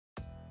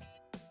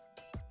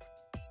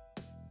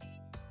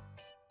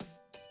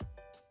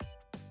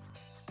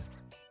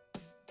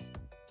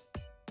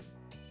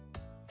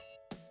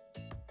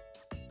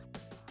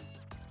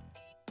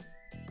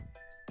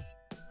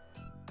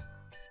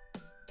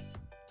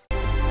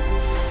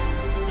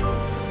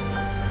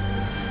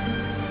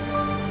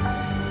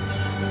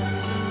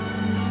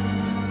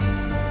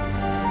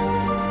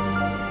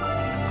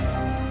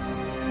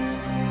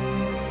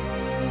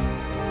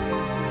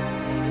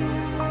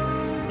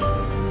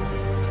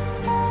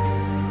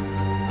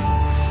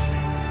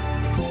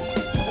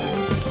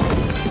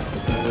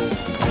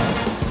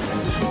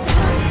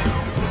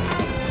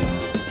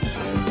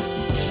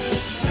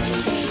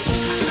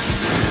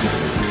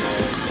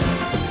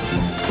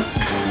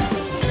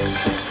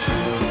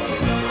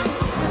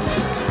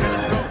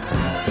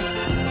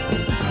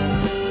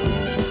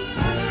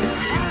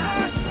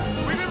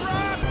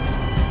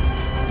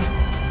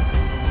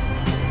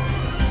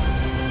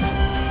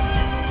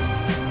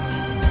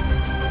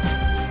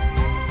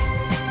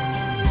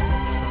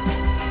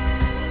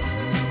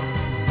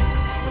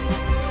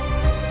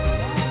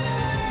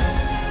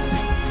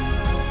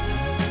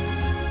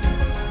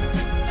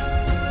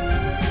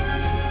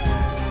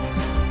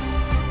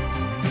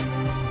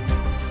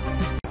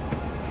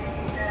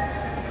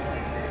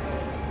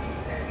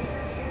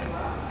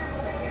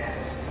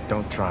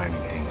Don't try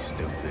anything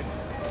stupid.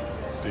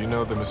 Do you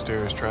know the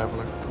mysterious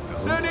traveler?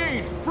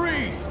 Zenine,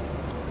 freeze!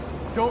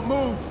 Don't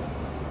move!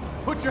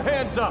 Put your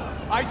hands up!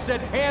 I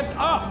said hands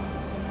up!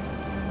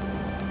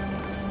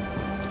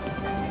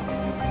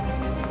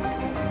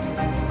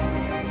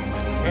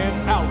 Hands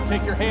out.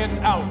 Take your hands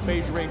out.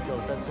 Beige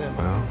raincoat, that's him.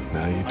 Well,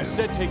 now you do. I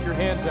said take your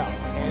hands out.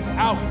 Hands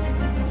out!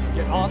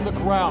 Get on the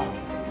ground.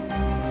 Go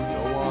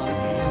on,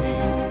 easy.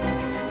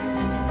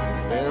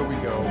 There we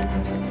go.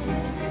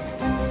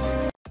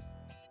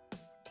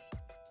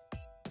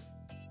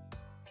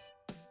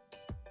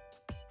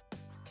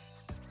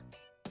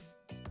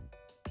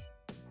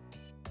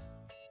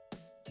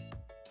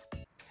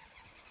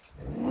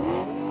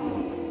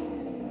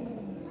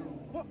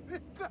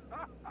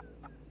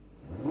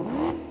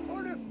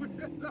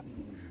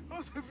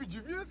 Oh, ça fait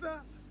du bien,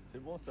 ça.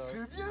 C'est bon, ça.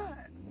 C'est bien.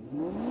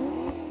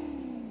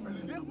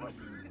 Allez, vers moi.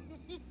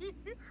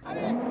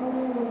 Allez.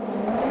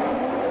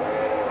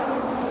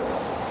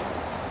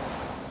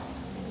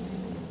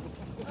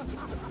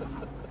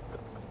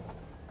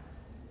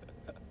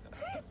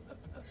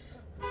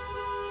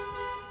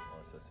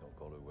 Ah, ça, c'est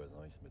encore le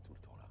voisin, il se met tout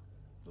le temps là.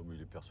 Non, mais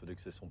il est persuadé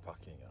que c'est son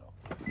parking, alors.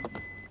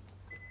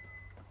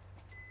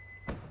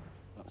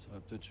 Ah, ça va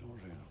peut-être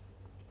changer, là.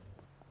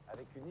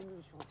 Avec une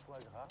émulsion foie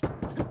gras,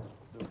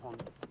 de prendre...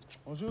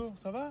 Bonjour,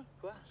 ça va?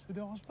 Quoi? Ça te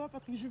dérange pas,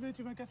 Patrick Juvet,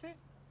 tu veux un café?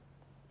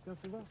 Tiens,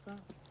 fais voir ça.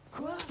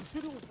 Quoi?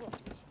 Fais-le au foie.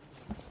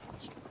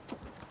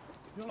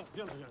 Viens là,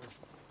 viens là, viens là.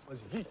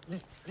 Vas-y,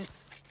 lis.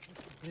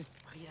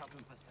 Prière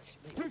de pastation.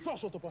 Plus fort,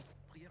 j'entends pas.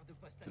 Prière de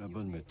pastation. C'est la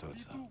bonne méthode,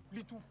 ça.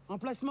 Lis tout.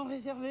 Emplacement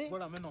réservé.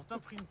 Voilà, maintenant,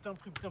 t'imprimes,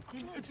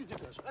 et tu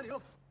dégages. Allez,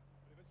 hop.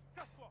 Allez, vas-y,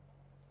 casse-toi.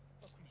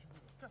 Patrick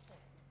Juvet, casse-toi.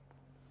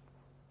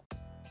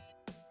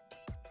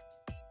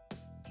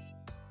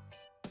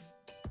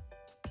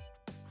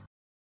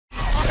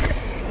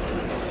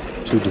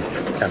 Too doux,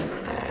 calme,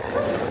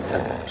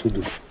 too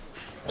doux.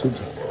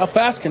 How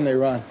fast can they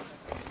run?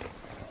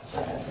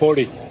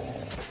 40,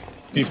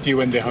 50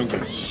 when they're hungry.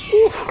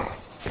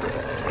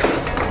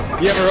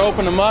 You ever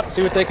open them up,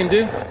 see what they can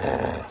do?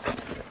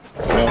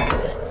 No.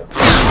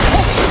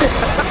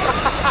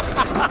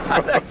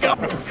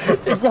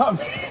 They got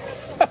me.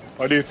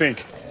 What do you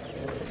think?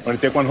 Want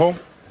to take one home?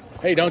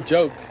 Hey, don't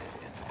joke.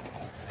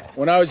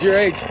 When I was your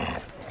age,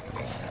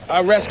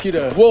 I rescued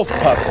a wolf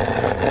pup.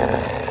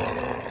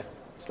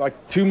 It's like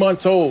 2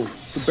 months old,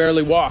 could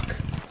barely walk.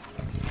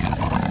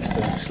 Used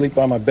to sleep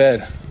on my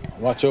bed,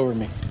 watch over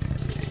me.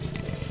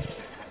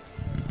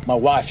 My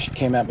wife, she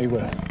came at me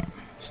with a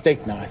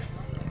steak knife.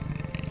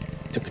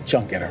 Took a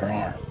chunk out of her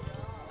arm.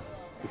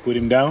 You put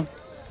him down?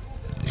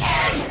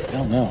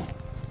 Hell no.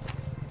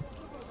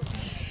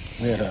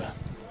 We had a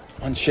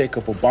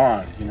unshakable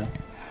bond, you know?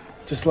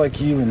 Just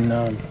like you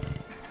and,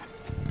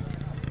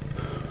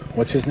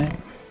 what's his name?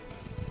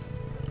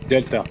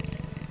 Delta.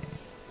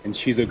 And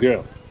she's a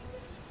girl.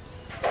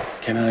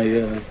 Can I,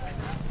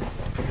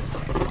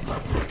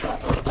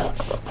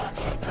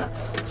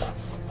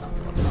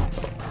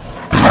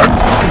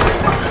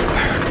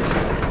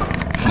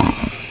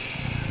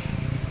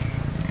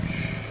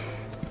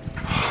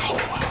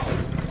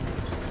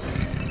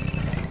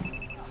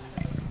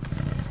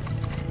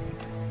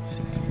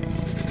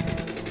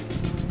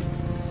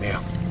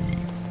 Merde.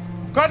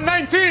 Code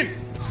 19!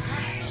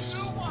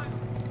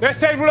 They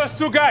say we lost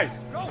 2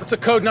 guys. what's a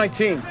code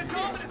 19?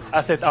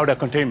 Asset out of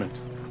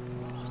containment.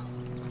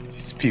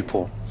 These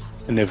people,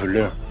 they never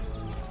learn.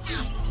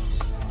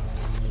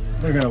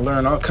 They're gonna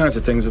learn all kinds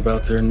of things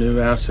about their new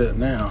asset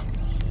now.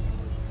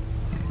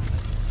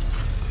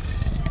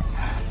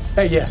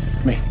 Hey, yeah,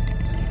 it's me.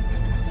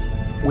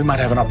 We might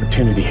have an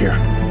opportunity here.